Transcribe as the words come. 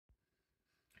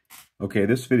Okay,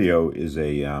 this video is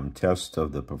a test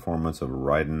of the performance of a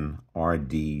Riden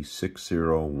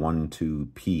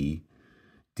RD6012P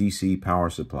DC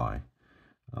power supply.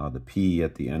 The P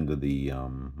at the end of the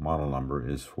model number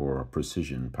is for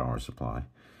precision power supply.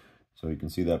 So you can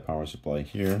see that power supply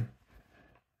here.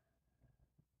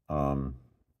 So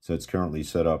it's currently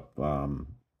set up,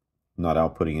 not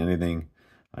outputting anything.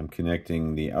 I'm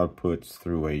connecting the outputs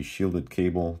through a shielded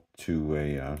cable to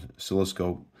a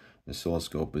oscilloscope. The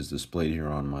oscilloscope is displayed here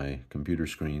on my computer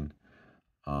screen,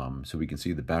 so we can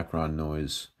see the background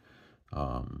noise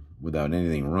without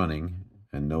anything running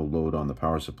and no load on the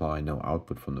power supply, no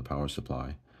output from the power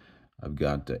supply. I've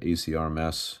got AC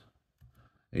RMS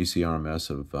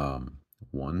of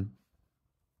 1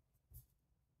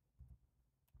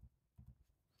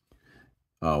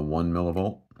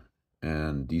 millivolt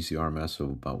and DC RMS of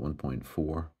about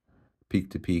 1.4. Peak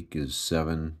to peak is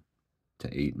 7 to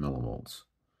 8 millivolts.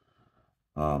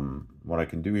 What I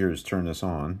can do here is turn this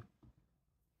on.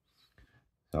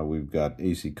 So we've got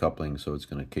AC coupling, so it's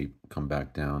going to come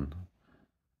back down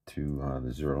to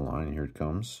the zero line. Here it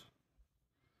comes.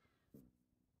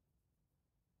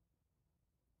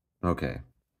 Okay.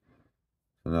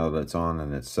 So now that's on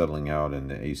and it's settling out in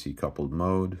the AC coupled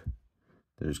mode.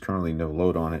 There's currently no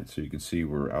load on it, so you can see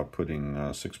we're outputting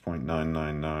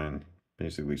 6.999,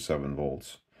 basically 7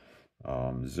 volts,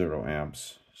 0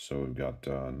 amps. So we've got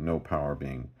no power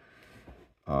being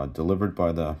delivered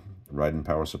by the Riden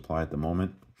power supply at the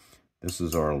moment. This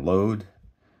is our load.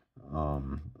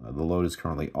 The load is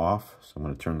currently off, so I'm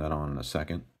going to turn that on in a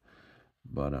second.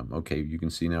 But okay, you can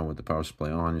see now with the power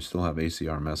supply on, you still have AC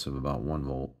RMS of about 1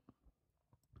 volt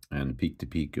and peak to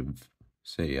peak of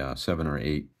say 7 or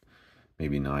 8,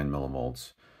 maybe 9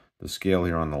 millivolts. The scale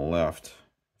here on the left,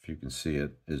 if you can see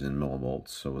it, is in millivolts.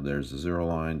 So there's the 0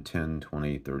 line, 10,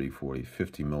 20, 30, 40,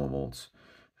 50 millivolts,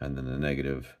 and then the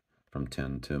negative from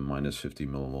 10 to minus 50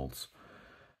 millivolts.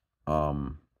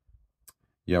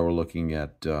 Yeah, we're looking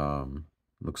at,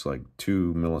 looks like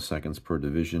 2 milliseconds per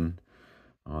division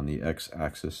on the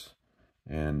x-axis.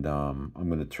 And I'm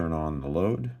going to turn on the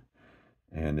load,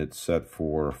 and it's set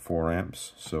for 4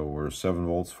 amps. So we're 7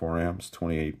 volts, 4 amps,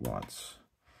 28 watts.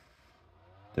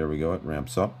 There we go, it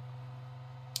ramps up.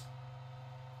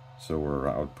 So we're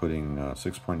outputting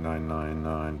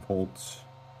 6.999 volts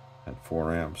at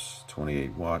 4 amps,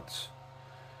 28 watts.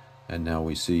 And now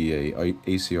we see a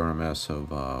AC RMS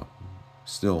of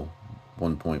still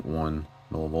 1.1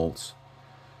 millivolts.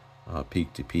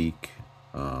 Peak to peak,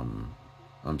 I'm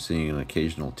seeing an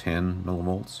occasional 10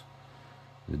 millivolts.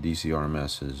 The DC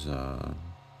RMS is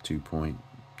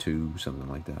 2.2, something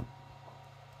like that.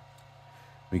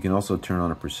 We can also turn on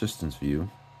a persistence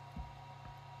view,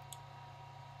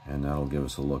 and that'll give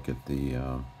us a look at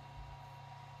the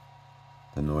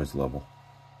noise level,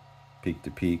 peak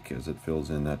to peak, as it fills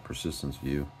in that persistence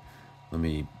view. Let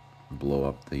me blow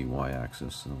up the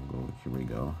y-axis, and we'll go. Here we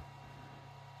go.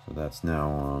 So that's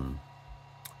now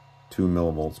 2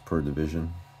 millivolts per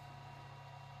division.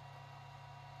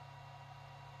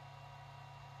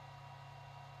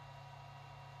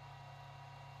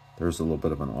 There's a little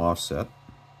bit of an offset.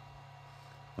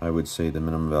 I would say the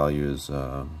minimum value is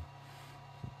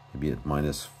maybe at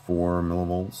minus 4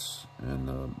 millivolts, and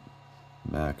the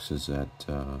max is at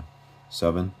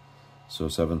 7. So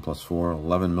 7 plus 4,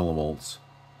 11 millivolts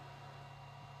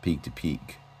peak to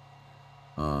peak.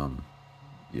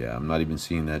 Yeah, I'm not even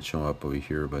seeing that show up over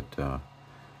here, but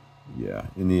yeah,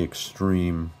 in the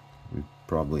extreme, we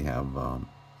probably have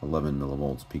 11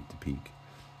 millivolts peak to peak.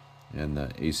 And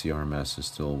the AC RMS is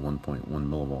still 1.1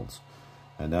 millivolts.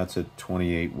 And that's at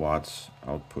 28 watts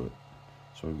output.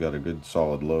 So we've got a good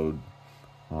solid load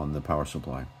on the power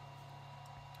supply.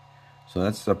 So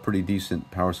that's a pretty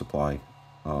decent power supply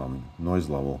noise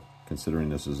level, considering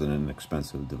this is an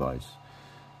inexpensive device.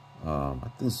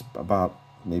 This is about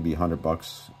maybe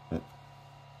 $100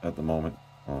 at the moment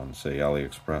on, say,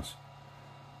 AliExpress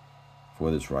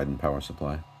for this Riden power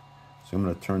supply. So I'm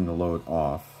going to turn the load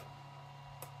off,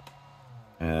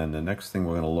 and the next thing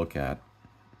we're going to look at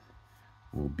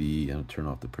will be, turn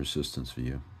off the persistence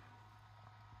view,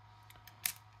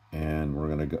 and we're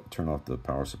going to turn off the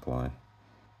power supply.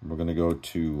 We're going to go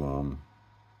to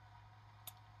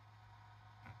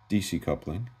DC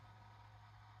coupling.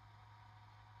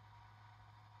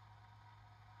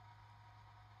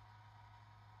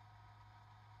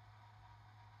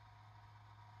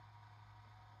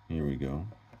 Here we go.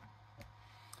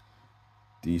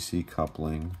 DC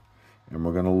coupling, and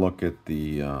we're going to look at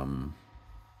the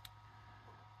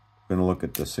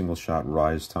single shot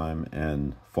rise time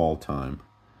and fall time,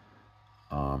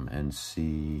 and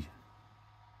see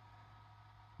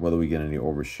whether we get any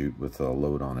overshoot with a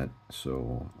load on it.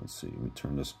 So let's see, we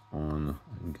turn this on.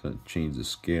 I'm gonna change the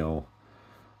scale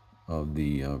of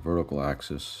the vertical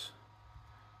axis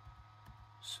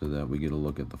so that we get a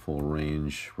look at the full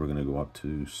range. We're gonna go up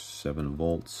to 7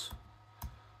 volts.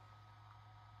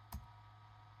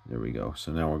 There we go.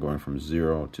 So now we're going from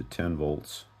 0 to 10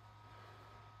 volts.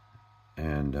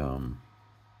 And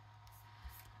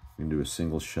we can do a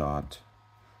single shot,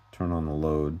 turn on the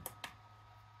load,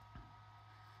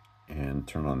 and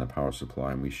turn on the power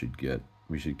supply, and we should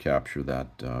capture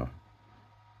that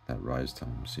that rise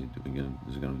time. See,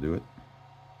 is it gonna do it?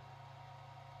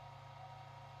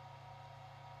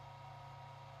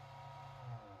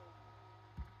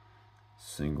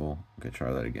 Single. Okay,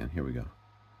 try that again. Here we go.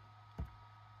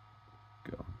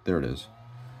 There it is.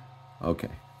 Okay.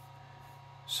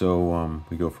 So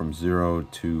we go from 0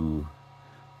 to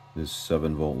this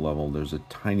 7 volt level. There's a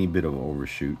tiny bit of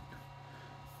overshoot.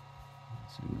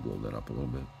 Let's see, we'll blow that up a little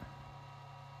bit.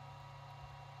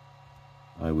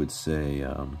 I would say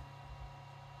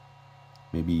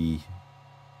maybe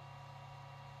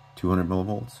 200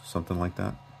 millivolts, something like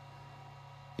that.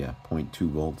 Yeah, 0.2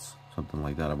 volts, something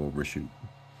like that of overshoot.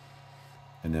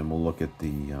 And then we'll look at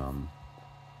the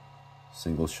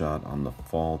single shot on the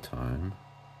fall time.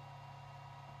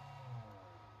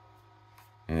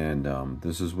 And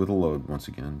this is with a load once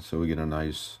again, so we get a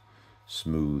nice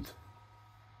smooth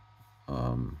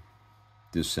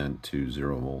descent to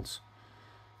 0 volts.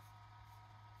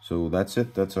 So that's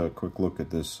it. That's a quick look at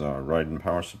this Riden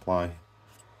power supply.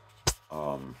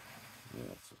 Yeah,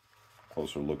 it's a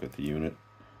closer look at the unit.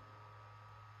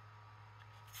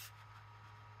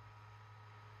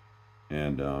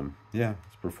 And yeah,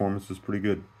 its performance is pretty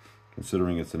good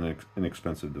considering it's an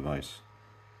inexpensive device.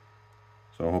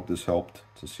 So I hope this helped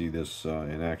to see this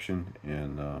in action,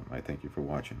 and I thank you for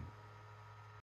watching.